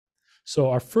So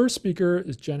our first speaker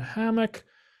is Jen Hammock.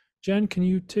 Jen, can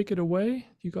you take it away?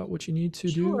 You got what you need to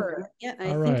do? Sure. Yeah,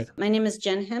 I All think right. my name is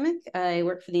Jen Hammock. I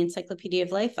work for the Encyclopedia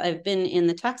of Life. I've been in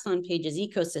the Taxon Pages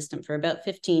ecosystem for about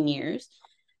 15 years.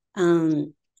 For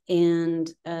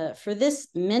this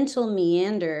mental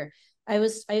meander,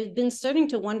 I've been starting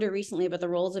to wonder recently about the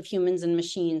roles of humans and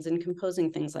machines in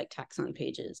composing things like Taxon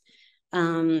Pages.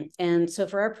 And so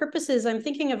for our purposes, I'm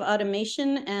thinking of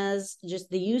automation as just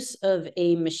the use of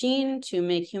a machine to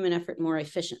make human effort more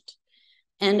efficient.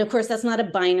 And of course, that's not a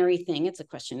binary thing. It's a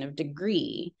question of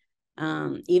degree.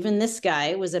 Even this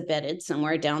guy was abetted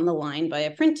somewhere down the line by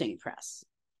a printing press.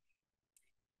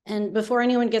 And before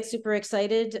anyone gets super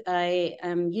excited, I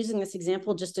am using this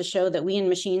example just to show that we and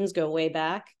machines go way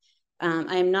back.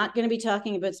 I am not going to be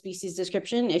talking about species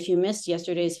description. If you missed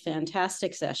yesterday's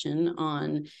fantastic session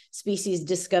on species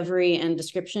discovery and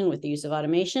description with the use of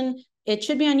automation, it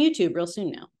should be on YouTube real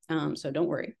soon now, so don't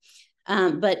worry.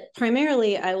 But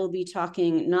primarily, I will be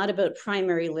talking not about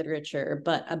primary literature,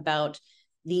 but about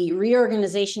the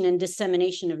reorganization and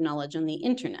dissemination of knowledge on the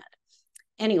internet.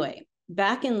 Anyway,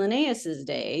 back in Linnaeus's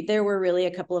day, there were really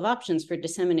a couple of options for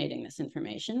disseminating this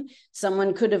information.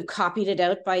 Someone could have copied it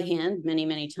out by hand many,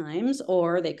 many times,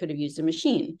 or they could have used a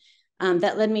machine.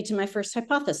 That led me to my first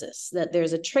hypothesis, that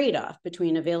there's a trade-off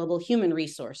between available human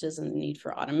resources and the need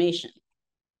for automation.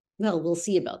 Well, we'll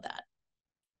see about that.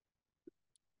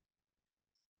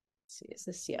 See, is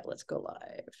this, yeah, let's go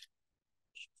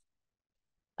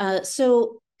live.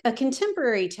 So a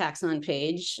contemporary taxon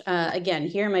page, again,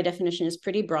 here my definition is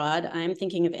pretty broad. I'm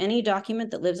thinking of any document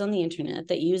that lives on the internet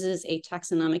that uses a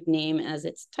taxonomic name as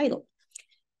its title.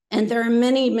 And there are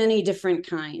many, many different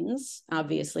kinds,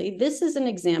 obviously. This is an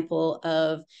example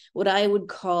of what I would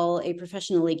call a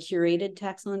professionally curated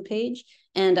taxon page.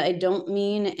 And I don't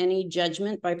mean any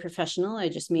judgment by professional. I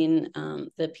just mean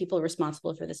the people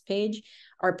responsible for this page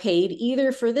are paid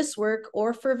either for this work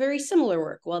or for very similar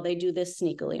work while they do this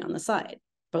sneakily on the side.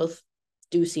 Both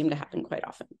do seem to happen quite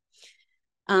often.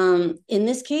 In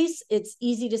this case, it's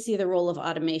easy to see the role of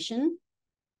automation.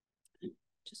 I'm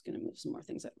just going to move some more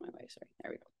things out of my way. Sorry,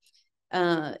 there we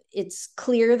go. It's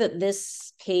clear that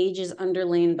this page is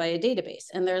underlain by a database,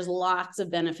 and there's lots of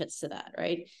benefits to that,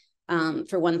 right?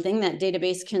 For one thing, that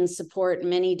database can support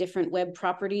many different web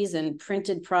properties and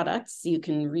printed products. You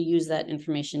can reuse that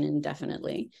information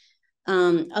indefinitely.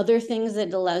 Other things that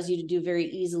it allows you to do very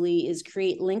easily is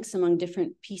create links among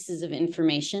different pieces of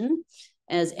information.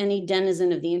 As any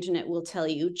denizen of the internet will tell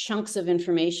you, chunks of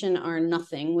information are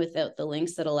nothing without the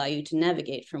links that allow you to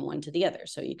navigate from one to the other.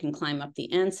 So you can climb up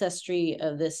the ancestry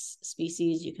of this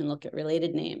species. You can look at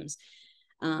related names.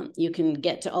 You can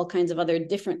get to all kinds of other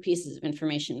different pieces of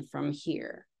information from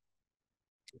here.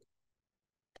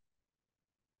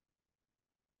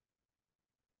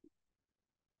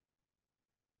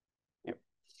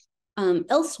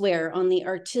 Elsewhere on the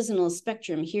artisanal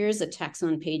spectrum, here's a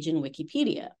taxon page in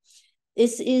Wikipedia.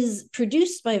 This is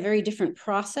produced by a very different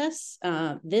process.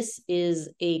 This is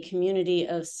a community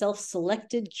of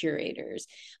self-selected curators,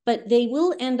 but they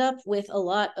will end up with a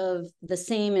lot of the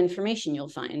same information you'll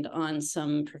find on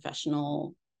some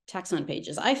professional taxon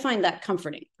pages. I find that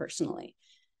comforting personally.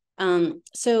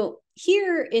 So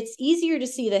here it's easier to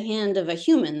see the hand of a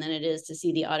human than it is to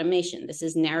see the automation. This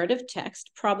is narrative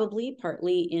text, probably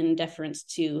partly in deference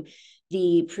to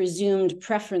the presumed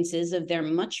preferences of their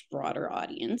much broader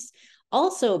audience.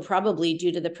 Also, probably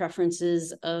due to the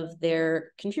preferences of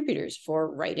their contributors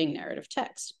for writing narrative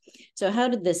text. So how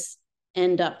did this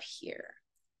end up here?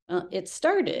 It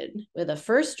started with a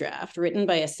first draft written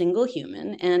by a single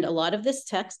human, and a lot of this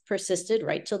text persisted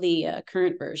right till the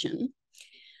current version.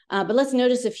 But let's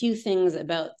notice a few things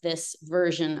about this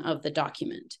version of the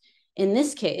document. In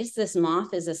this case, this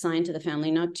moth is assigned to the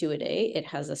family Noctuidae. It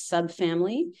has a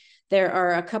subfamily. There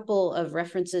are a couple of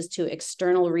references to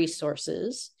external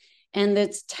resources, and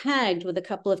it's tagged with a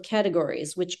couple of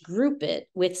categories which group it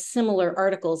with similar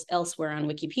articles elsewhere on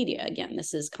Wikipedia. Again,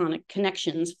 this is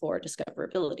connections for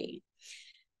discoverability.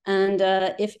 And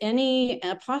if any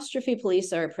apostrophe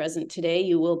police are present today,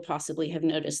 you will possibly have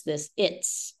noticed this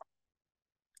its.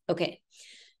 Okay,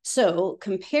 so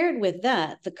compared with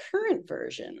that, the current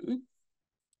version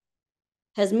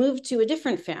has moved to a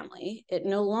different family. It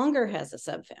no longer has a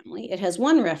subfamily. It has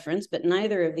one reference, but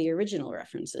neither of the original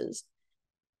references.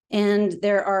 And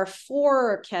there are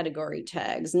 4 category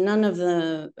tags, none of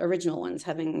the original ones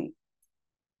having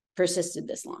persisted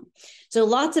this long. So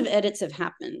lots of edits have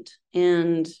happened.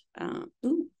 And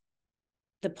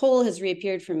the poll has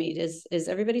reappeared for me. Is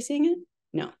everybody seeing it?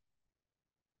 No.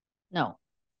 No.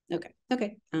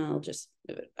 Okay. I'll just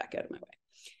move it back out of my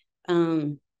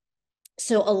way.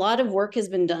 So a lot of work has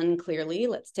been done, clearly.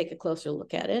 Let's take a closer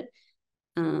look at it.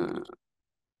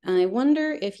 I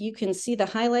wonder if you can see the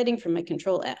highlighting from my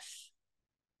Control F.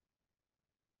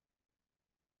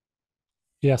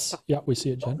 Yes. Yeah, we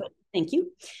see it, Jen. Thank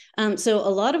you. So a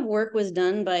lot of work was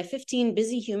done by 15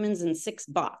 busy humans and 6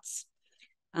 bots.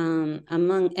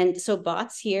 So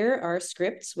bots here are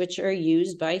scripts which are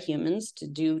used by humans to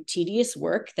do tedious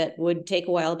work that would take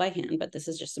a while by hand, but this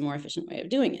is just a more efficient way of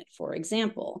doing it. For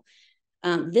example,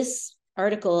 this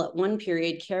article at one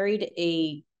period carried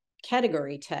a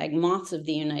category tag, Moths of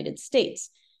the United States.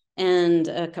 And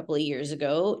a couple of years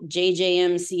ago,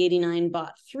 JJM C89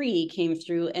 Bot 3 came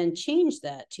through and changed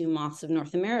that to Moths of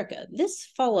North America. This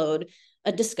followed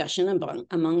a discussion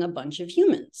among a bunch of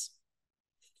humans.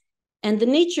 And the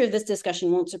nature of this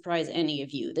discussion won't surprise any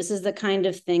of you. This is the kind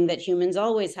of thing that humans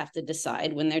always have to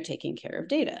decide when they're taking care of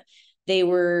data. They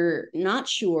were not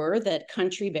sure that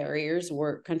country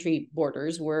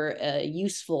borders were a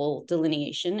useful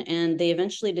delineation, and they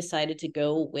eventually decided to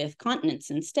go with continents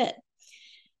instead.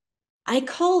 I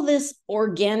call this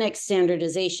organic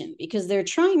standardization because they're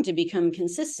trying to become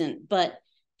consistent, but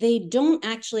they don't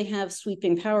actually have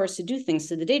sweeping powers to do things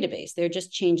to the database. They're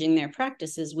just changing their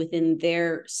practices within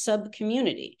their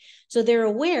sub-community. So they're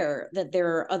aware that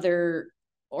there are other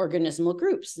organismal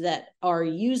groups that are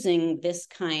using this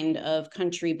kind of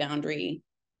country boundary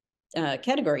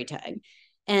category tag.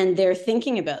 And they're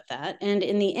thinking about that. And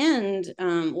in the end,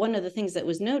 one of the things that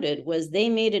was noted was they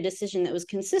made a decision that was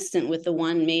consistent with the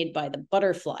one made by the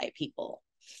butterfly people.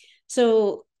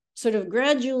 So sort of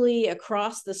gradually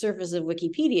across the surface of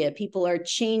Wikipedia, people are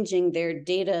changing their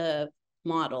data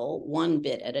model one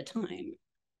bit at a time.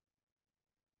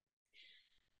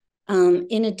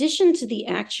 In addition to the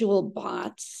actual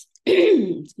bots,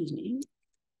 excuse me,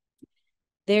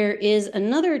 there is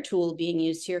another tool being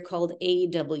used here called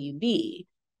AWB.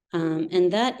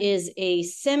 And that is a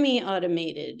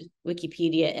semi-automated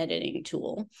Wikipedia editing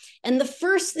tool. And the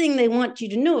first thing they want you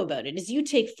to know about it is you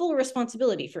take full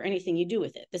responsibility for anything you do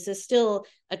with it. This is still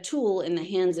a tool in the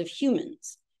hands of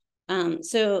humans.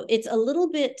 So it's a little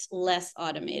bit less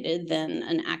automated than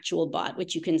an actual bot,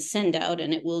 which you can send out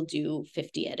and it will do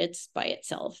 50 edits by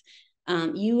itself.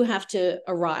 You have to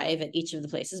arrive at each of the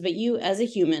places, but you as a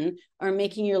human are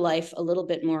making your life a little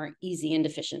bit more easy and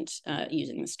efficient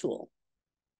using this tool.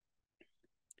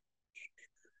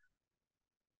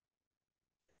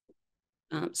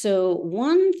 So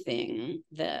one thing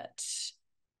that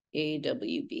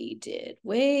AWB did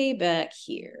way back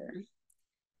here,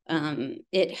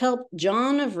 it helped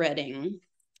John of Reading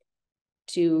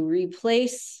to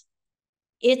replace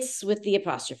its with the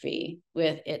apostrophe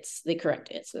with its, the correct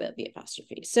its without the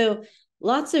apostrophe. So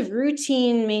lots of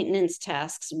routine maintenance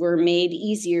tasks were made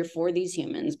easier for these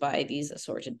humans by these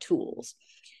assorted tools.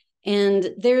 And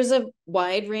there's a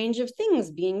wide range of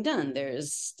things being done.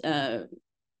 There's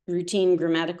routine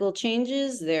grammatical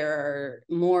changes. There are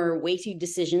more weighty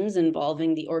decisions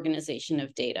involving the organization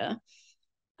of data.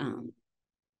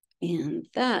 And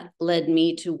that led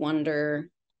me to wonder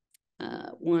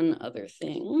one other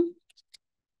thing,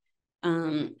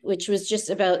 which was just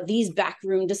about these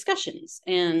backroom discussions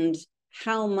and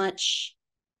how much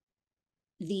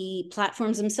the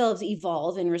platforms themselves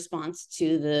evolve in response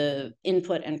to the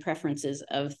input and preferences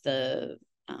of the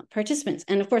participants.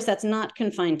 And of course, that's not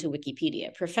confined to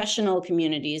Wikipedia. Professional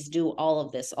communities do all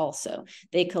of this also.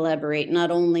 They collaborate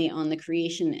not only on the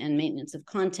creation and maintenance of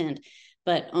content,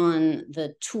 but on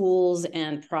the tools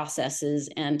and processes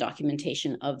and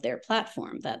documentation of their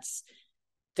platform. That's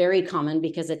very common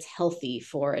because it's healthy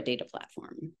for a data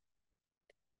platform.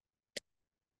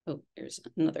 Oh, there's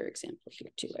another example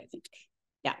here too, I think.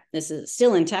 Yeah, this is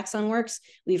still in TaxonWorks.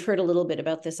 We've heard a little bit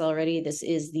about this already. This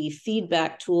is the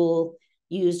feedback tool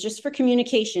used just for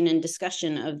communication and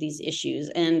discussion of these issues.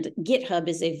 And GitHub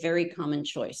is a very common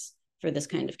choice for this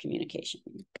kind of communication.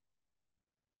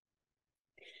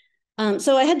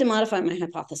 So I had to modify my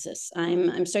hypothesis.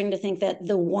 I'm starting to think that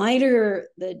the wider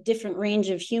the different range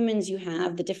of humans you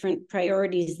have, the different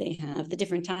priorities they have, the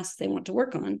different tasks they want to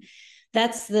work on,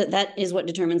 that is what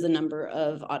determines the number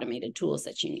of automated tools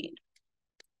that you need.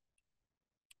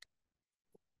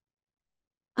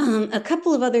 A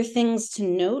couple of other things to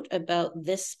note about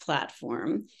this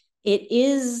platform. It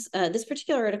is, this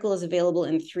particular article is available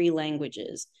in 3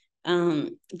 languages.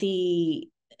 The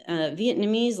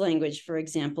Vietnamese language, for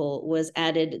example, was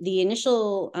added. The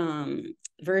initial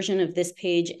version of this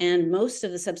page and most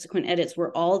of the subsequent edits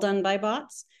were all done by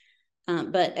bots.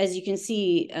 But as you can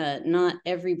see, not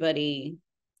everybody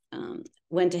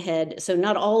went ahead. So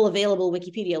not all available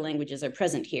Wikipedia languages are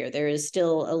present here. There is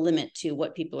still a limit to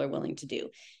what people are willing to do.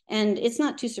 And it's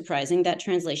not too surprising that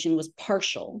translation was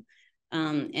partial.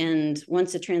 And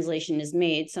once a translation is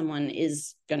made, someone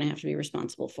is going to have to be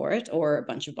responsible for it, or a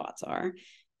bunch of bots are.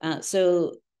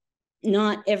 So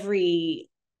not every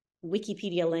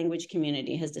Wikipedia language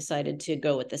community has decided to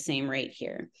go at the same rate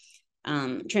here.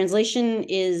 Translation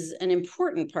is an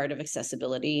important part of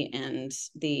accessibility and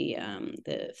the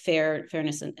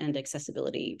fairness and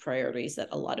accessibility priorities that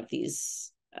a lot of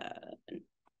these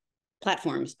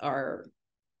platforms are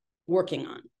working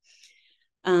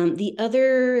on. The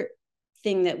other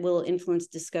thing that will influence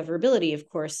discoverability, of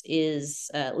course,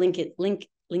 is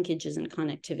linkages and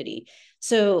connectivity.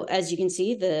 So as you can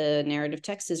see, the narrative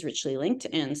text is richly linked,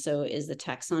 and so is the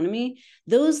taxonomy.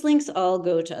 Those links all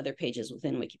go to other pages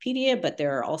within Wikipedia, but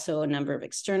there are also a number of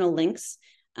external links.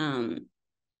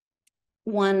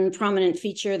 One prominent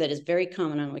feature that is very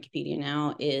common on Wikipedia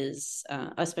now is,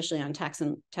 especially on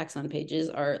Taxon Pages,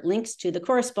 are links to the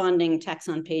corresponding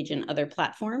taxon page in other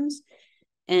platforms.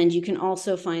 And you can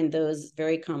also find those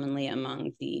very commonly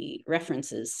among the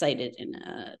references cited in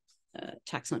a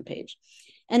taxon page.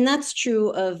 And that's true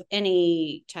of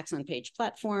any taxon page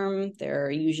platform. There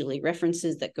are usually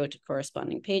references that go to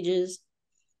corresponding pages.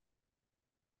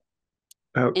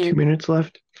 About 2 minutes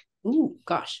left. Ooh,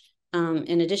 gosh.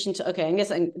 In addition to, okay, I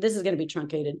guess this is going to be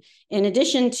truncated. In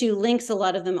addition to links, a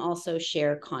lot of them also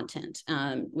share content,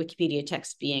 Wikipedia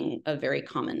text being a very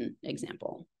common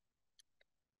example.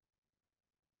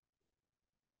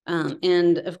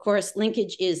 And of course,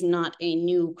 linkage is not a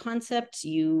new concept.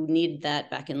 You need that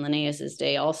back in Linnaeus's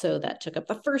day also. That took up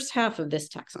the first half of this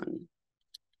taxon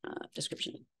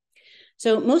description.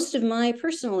 So most of my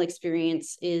personal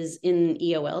experience is in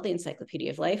EOL, the Encyclopedia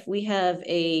of Life. We have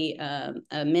a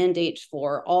mandate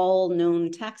for all known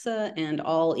taxa and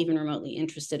all even remotely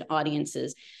interested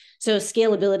audiences. So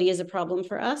scalability is a problem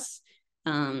for us.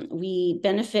 We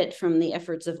benefit from the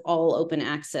efforts of all open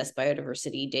access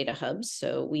biodiversity data hubs.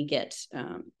 So we get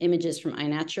images from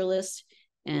iNaturalist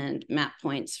and map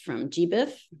points from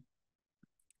GBIF,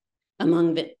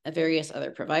 among the various other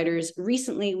providers.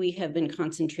 Recently, we have been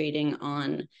concentrating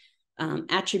on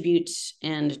attribute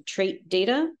and trait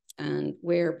data, and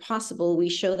where possible, we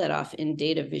show that off in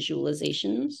data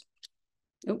visualizations.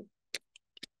 Oh.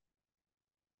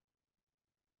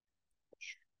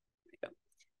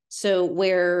 So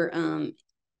where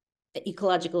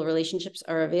ecological relationships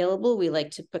are available, we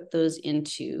like to put those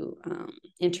into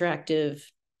interactive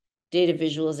data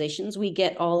visualizations. We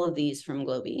get all of these from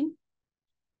Globee.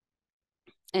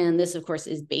 And this, of course,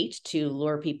 is bait to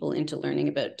lure people into learning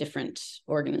about different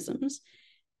organisms.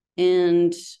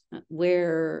 And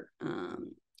where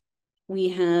we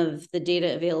have the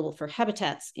data available for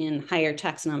habitats in higher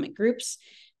taxonomic groups,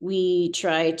 we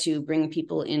try to bring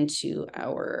people into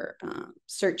our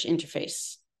search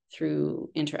interface through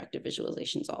interactive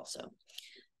visualizations also.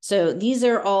 So these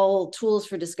are all tools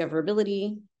for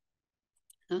discoverability.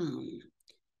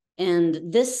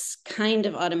 And this kind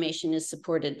of automation is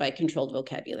supported by controlled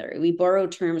vocabulary. We borrow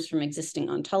terms from existing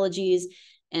ontologies,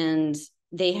 and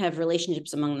they have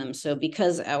relationships among them. So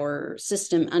because our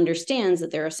system understands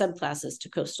that there are subclasses to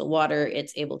coastal water,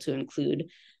 it's able to include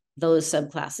those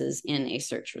subclasses in a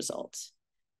search result.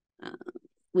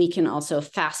 We can also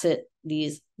facet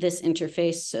this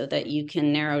interface so that you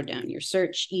can narrow down your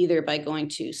search either by going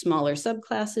to smaller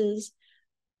subclasses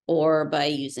or by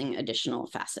using additional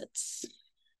facets.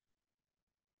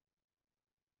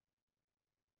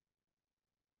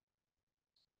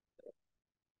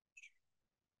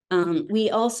 We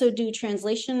also do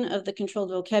translation of the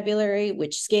controlled vocabulary,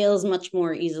 which scales much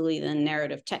more easily than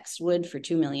narrative text would for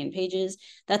 2 million pages.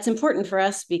 That's important for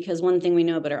us because one thing we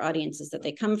know about our audience is that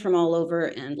they come from all over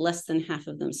and less than half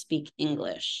of them speak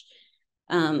English.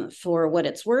 For what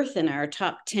it's worth, in our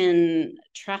top 10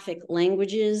 traffic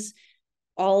languages,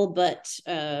 all but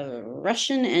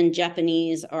Russian and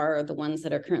Japanese are the ones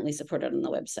that are currently supported on the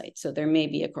website. So there may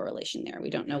be a correlation there. We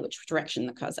don't know which direction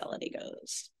the causality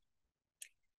goes.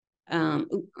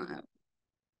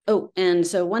 And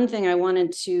so one thing I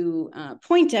wanted to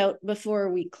point out before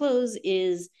we close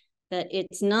is that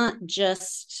it's not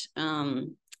just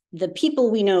the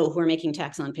people we know who are making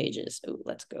taxon pages. Oh,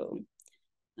 let's go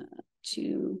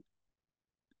to,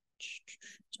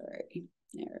 sorry,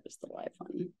 there's the live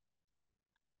one.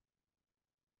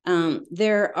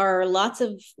 There are lots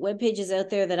of web pages out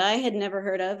there that I had never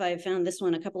heard of. I found this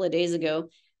one a couple of days ago.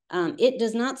 It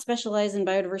does not specialize in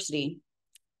biodiversity.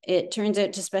 It turns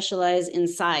out to specialize in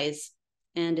size,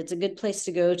 and it's a good place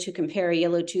to go to compare a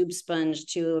yellow tube sponge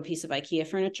to a piece of IKEA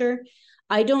furniture.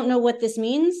 I don't know what this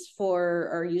means for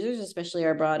our users, especially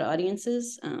our broad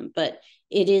audiences, but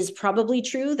it is probably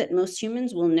true that most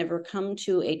humans will never come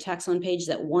to a taxon page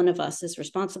that one of us is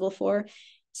responsible for.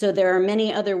 So there are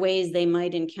many other ways they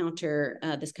might encounter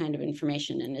this kind of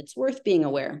information, and it's worth being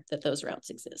aware that those routes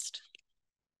exist.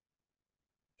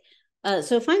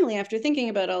 So finally, after thinking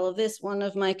about all of this, one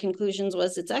of my conclusions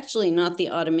was it's actually not the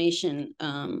automation,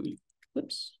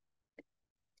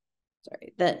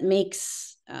 that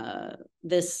makes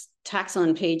this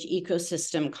taxon page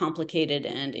ecosystem complicated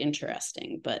and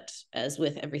interesting. But as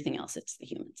with everything else, it's the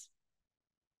humans.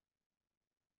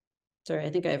 Sorry, I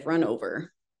think I've run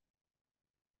over.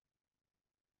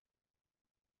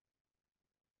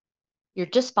 You're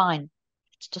just fine.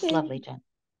 It's just Okay. lovely, Jen.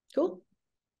 Cool.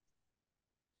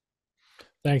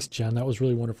 Thanks, Jen. That was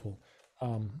really wonderful.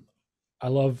 I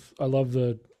love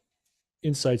the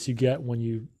insights you get when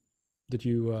you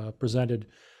presented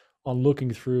on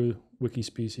looking through wiki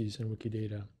species and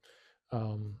Wikidata.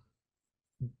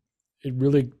 It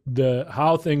really,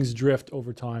 how things drift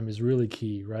over time is really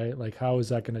key, right? Like, how is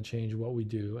that going to change what we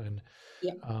do? And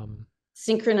yeah.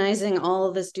 Synchronizing all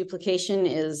of this duplication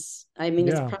is, I mean,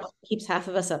 it's probably keeps half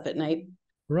of us up at night.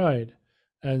 Right.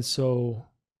 And so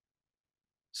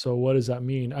what does that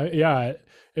mean?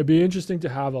 It'd be interesting to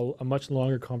have a much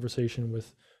longer conversation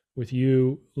with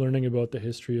you, learning about the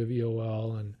history of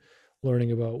EOL and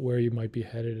learning about where you might be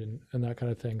headed and that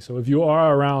kind of thing. So if you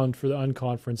are around for the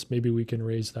unconference, maybe we can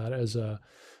raise that as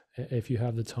if you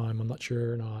have the time. I'm not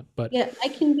sure or not, but yeah, I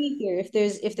can be here if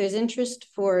there's interest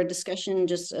for a discussion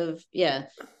just of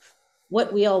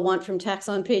what we all want from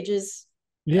taxon pages.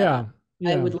 I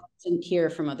would love to hear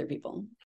from other people.